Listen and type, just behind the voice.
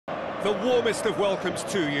The warmest of welcomes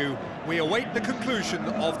to you. We await the conclusion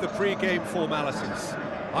of the pre-game formalities.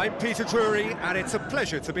 I'm Peter Drury, and it's a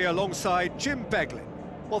pleasure to be alongside Jim Beglin.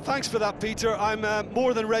 Well, thanks for that, Peter. I'm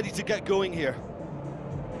more than ready to get going here.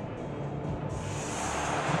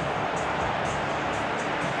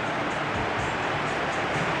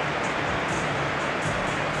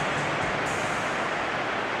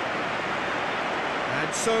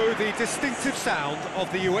 And so, the distinctive sound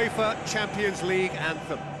of the UEFA Champions League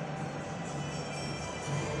anthem.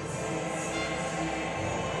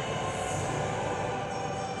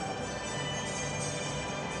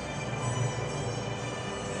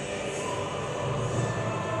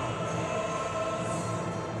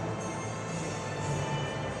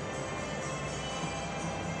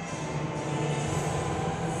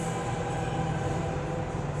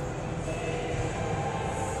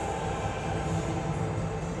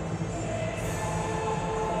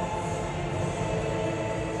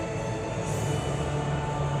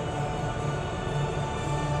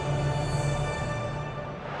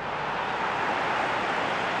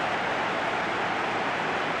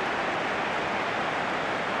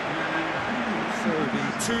 So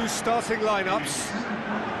the two starting lineups.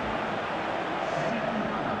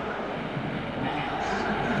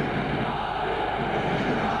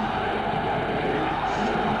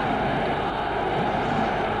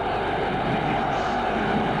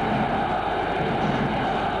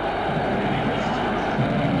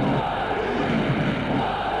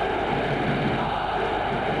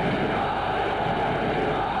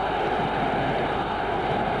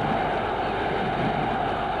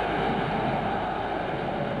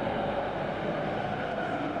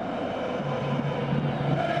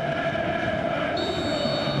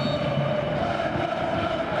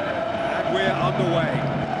 Underway.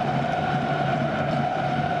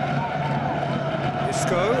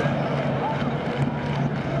 Isco.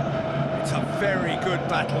 It's a very good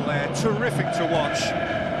battle there, terrific to watch.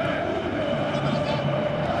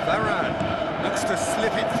 Varane looks to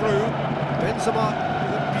slip it through. Benzema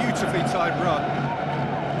with a beautifully timed run.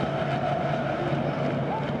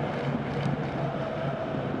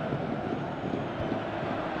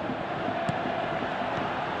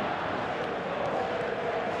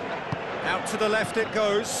 Out to the left it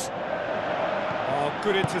goes. Oh,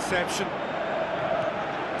 good interception.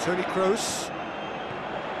 Toni Kroos.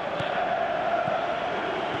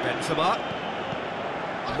 Benzema.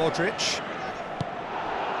 Modric.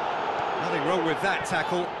 Nothing wrong with that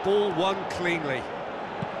tackle. Ball won cleanly.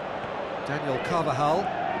 Daniel Carvajal.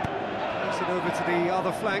 Plays it over to the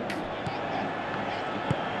other flank.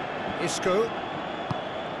 Isco.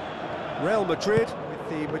 Real Madrid with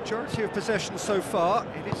the majority of possession so far.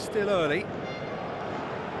 It is still early.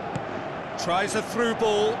 Tries a through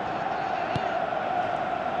ball.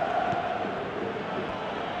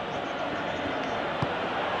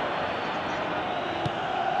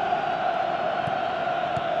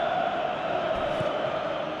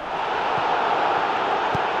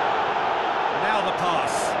 Now the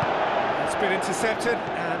pass. It's been intercepted,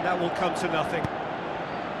 and that will come to nothing.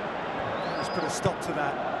 Let's put a stop to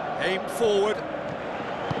that. Aim forward.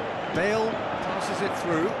 Bale passes it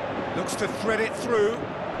through, looks to thread it through.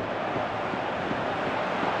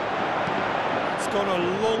 It's gone a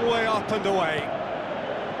long way up and away.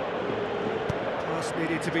 Pass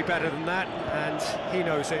needed to be better than that, and he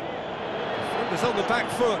knows it. Defender's on the back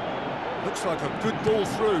foot. Looks like a good ball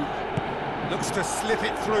through. Looks to slip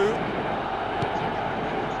it through.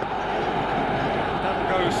 That'll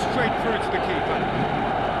go straight through to the keeper.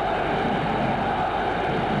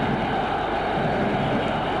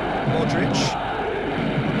 Modric.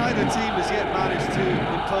 Neither team has yet managed to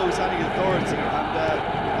impose any authority, and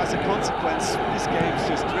as a consequence, this game's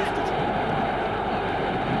just drifted.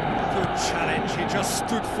 Good challenge, he just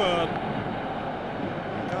stood firm.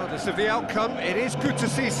 Regardless of the outcome, it is good to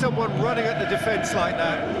see someone running at the defence like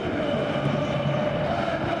that.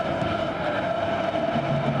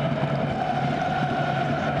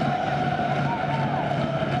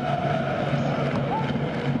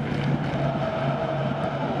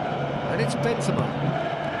 It's Benzema.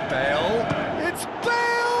 Bale. It's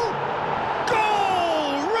Bale!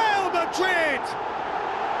 Goal! Real Madrid!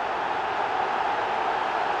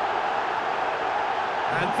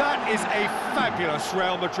 And that is a fabulous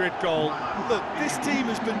Real Madrid goal. Look, this team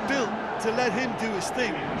has been built to let him do his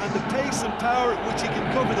thing, and the pace and power at which he can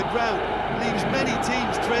cover the ground leaves many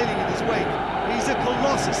teams trailing in his wake. He's a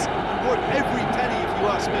colossus, and worth every penny if you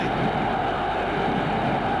ask me.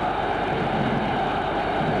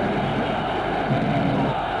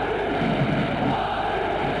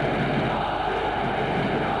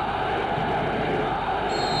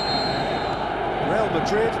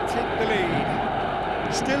 Madrid take the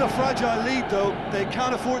lead. Still a fragile lead, though. They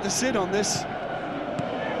can't afford to sit on this.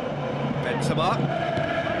 Benzema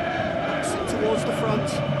knocks it towards the front.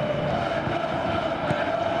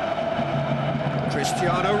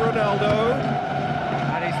 Cristiano Ronaldo,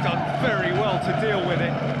 and he's done very well to deal with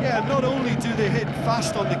it. Yeah, not only do they hit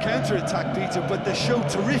fast on the counter-attack, Peter, but they show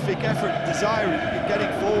terrific effort and desire in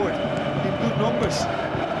getting forward in good numbers.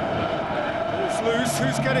 Ball's loose,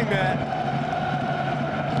 who's getting there?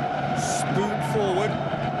 Spoon forward,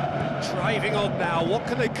 driving on now. What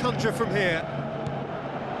can they conjure from here?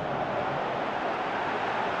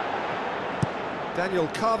 Daniel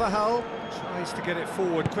Carvajal tries to get it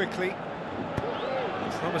forward quickly.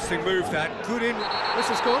 Promising move that, good in, this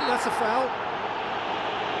has gone, that's a foul.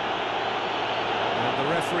 And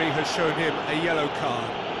the referee has shown him a yellow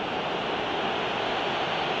card.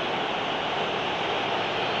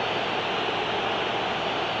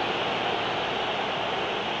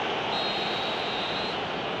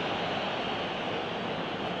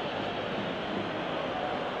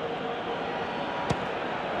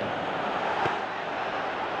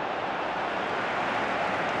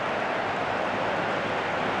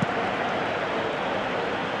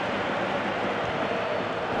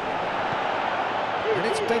 And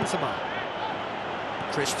it's Benzema.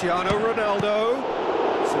 Cristiano Ronaldo.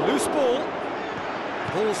 It's a loose ball.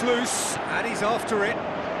 Ball's loose, and he's after it.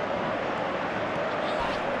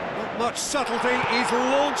 Not much subtlety, he's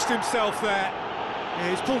launched himself there. Yeah,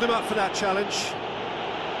 he's pulled him up for that challenge.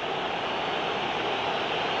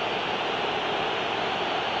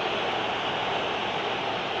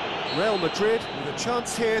 Real Madrid with a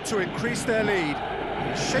chance here to increase their lead.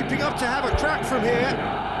 He's shaping up to have a crack from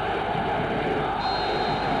here.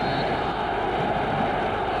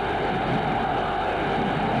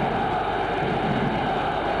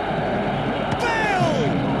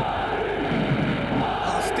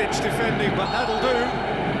 Defending, but that'll do.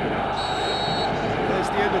 There's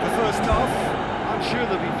the end of the first half. I'm sure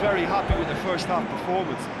they'll be very happy with the first half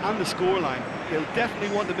performance and the scoreline. They'll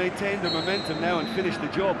definitely want to maintain their momentum now and finish the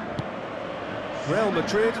job. Real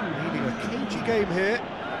Madrid leading a cagey game here.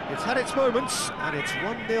 It's had its moments, and it's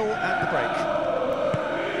 1-0 at the break.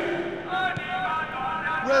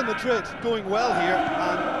 Real Madrid going well here,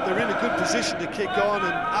 and they're in a good position to kick on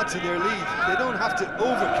and add to their lead. They don't have to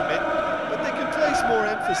overcommit, but they can place more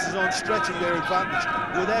emphasis on stretching their advantage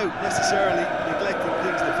without necessarily neglecting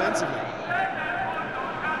things defensively.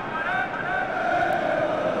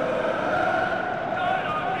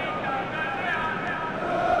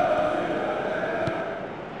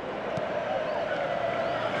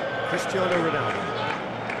 Cristiano Ronaldo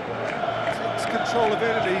takes control of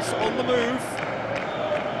it, and he's on the move.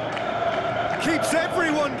 Keeps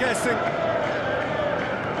everyone guessing.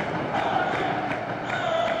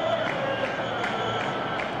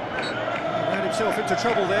 Ran himself into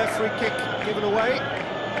trouble there, free kick given away.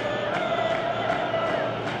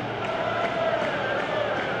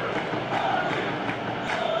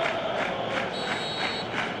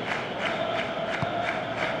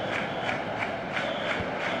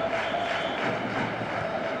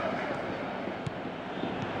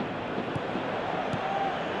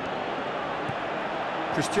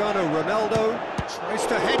 Cristiano Ronaldo tries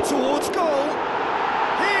to head towards goal.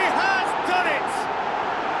 He has done it!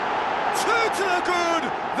 Two to the good!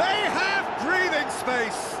 They have breathing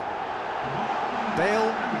space.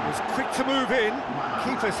 Bale was quick to move in.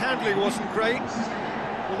 Keeper's handling wasn't great.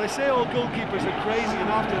 Well, they say all goalkeepers are crazy, and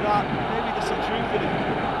after that, maybe there's some truth in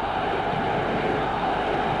it.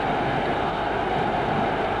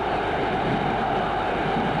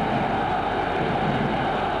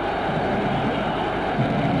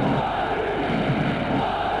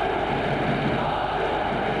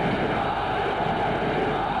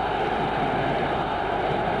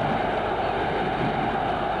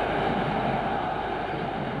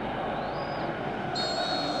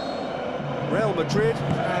 Real Madrid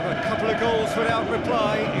have a couple of goals without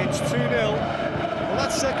reply. It's 2-0. Well,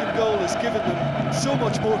 that second goal has given them so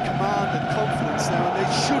much more command and confidence now, and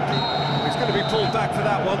they should be. He's going to be pulled back for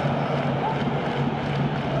that one.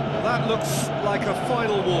 Well, that looks like a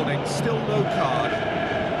final warning. Still no card.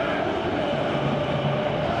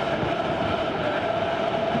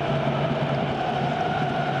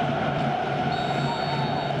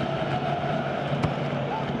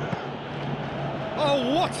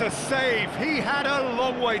 Oh, what a save! He had a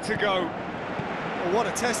long way to go. Well, what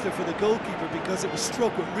a tester for the goalkeeper, because it was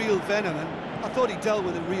struck with real venom, and I thought he dealt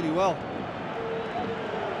with it really well.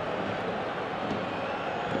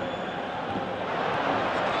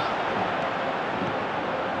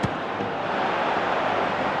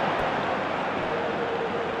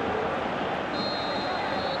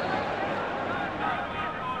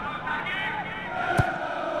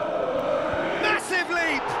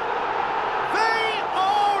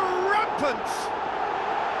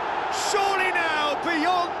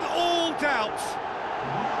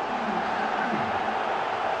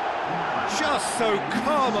 just so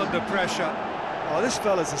calm under pressure. Oh, this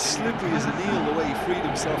fella's as slippery as an eel the way he freed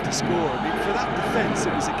himself to score. I mean, for that defence,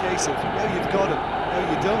 it was a case of, now you've got him,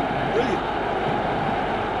 now you don't. Brilliant.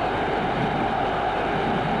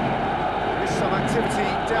 There's some activity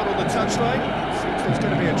down on the touchline. Seems there's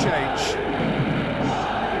going to be a change.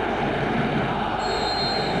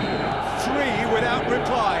 3 without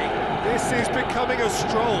reply. This is becoming a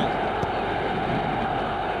stroll.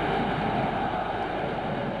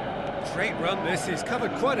 Great run this, he's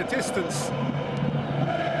covered quite a distance.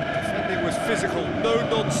 Defending was physical, no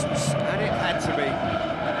nonsense, and it had to be.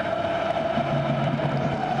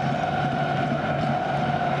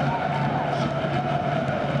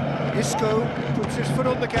 Isco puts his foot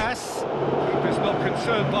on the gas. Keeper's not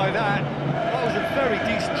concerned by that. That was a very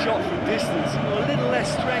decent shot from distance. A little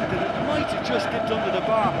less strength and it might have just dipped under the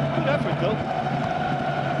bar. Good effort though.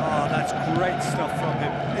 Oh, that's great stuff from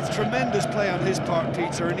him. It's tremendous play on his part,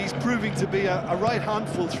 Peter, and he's proving to be a right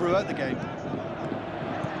handful throughout the game.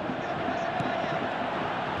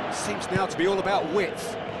 Seems now to be all about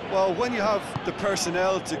width. Well, when you have the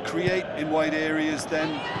personnel to create in wide areas,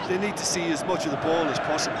 then they need to see as much of the ball as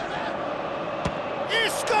possible.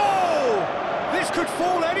 Isco! This could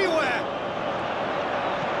fall anywhere.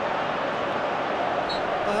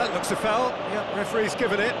 Well, that looks a foul. Yep, referee's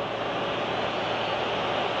given it.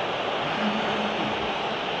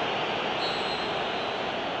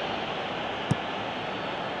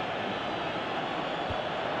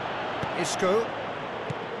 Isco.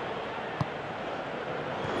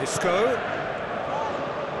 Isco.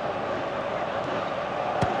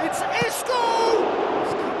 It's Isco!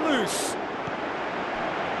 It's come loose.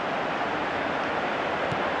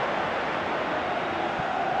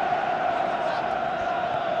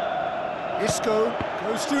 Isco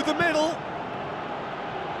goes through the middle.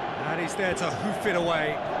 And he's there to hoof it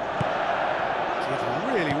away.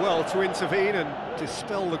 Did really well to intervene and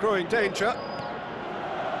dispel the growing danger.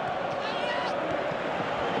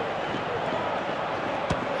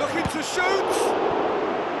 Looking to shoot!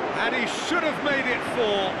 And he should have made it 4.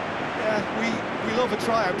 Yeah, we love a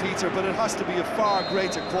tryer, Peter, but it has to be a far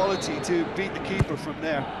greater quality to beat the keeper from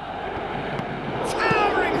there.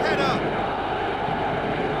 Towering header!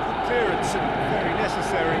 Clearance and very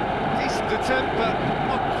necessary. Decent attempt, but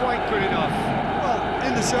not quite good enough. Well,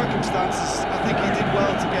 in the circumstances, I think he did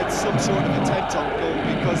well to get some sort of attempt on goal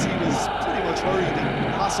because he was pretty much hurried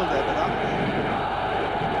and hassled there by that.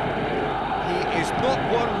 He is not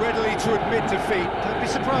one readily to admit defeat. Don't be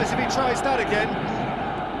surprised if he tries that again.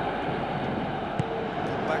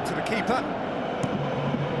 Back to the keeper.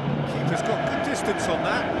 Keeper's got good distance on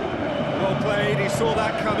that. Well played, he saw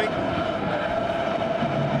that coming.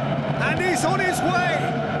 And he's on his way!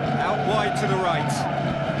 Out wide to the right.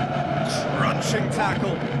 Crunching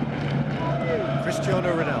tackle.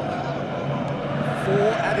 Cristiano Ronaldo. 4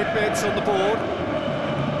 added minutes on the board.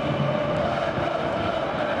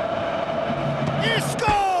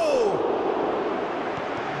 Isco!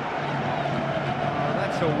 Oh,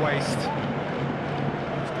 that's a waste.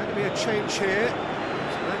 There's going to be a change here.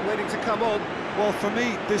 He's waiting to come on. Well, for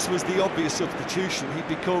me, this was the obvious substitution. He'd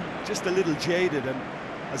become just a little jaded, and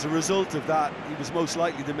as a result of that, he was most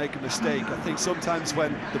likely to make a mistake. I think sometimes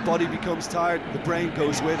when the body becomes tired, the brain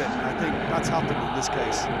goes with it. I think that's happened in this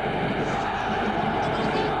case.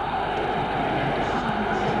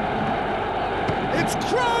 It's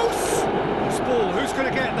Kroos! This ball, who's going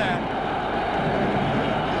to get there?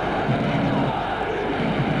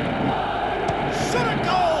 Shot a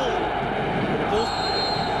goal!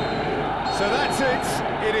 So that's it.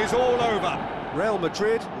 It is all over. Real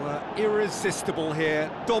Madrid were irresistible here,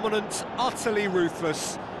 dominant, utterly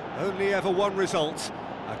ruthless. Only ever one result,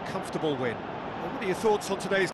 a comfortable win. Well, what are your thoughts on today's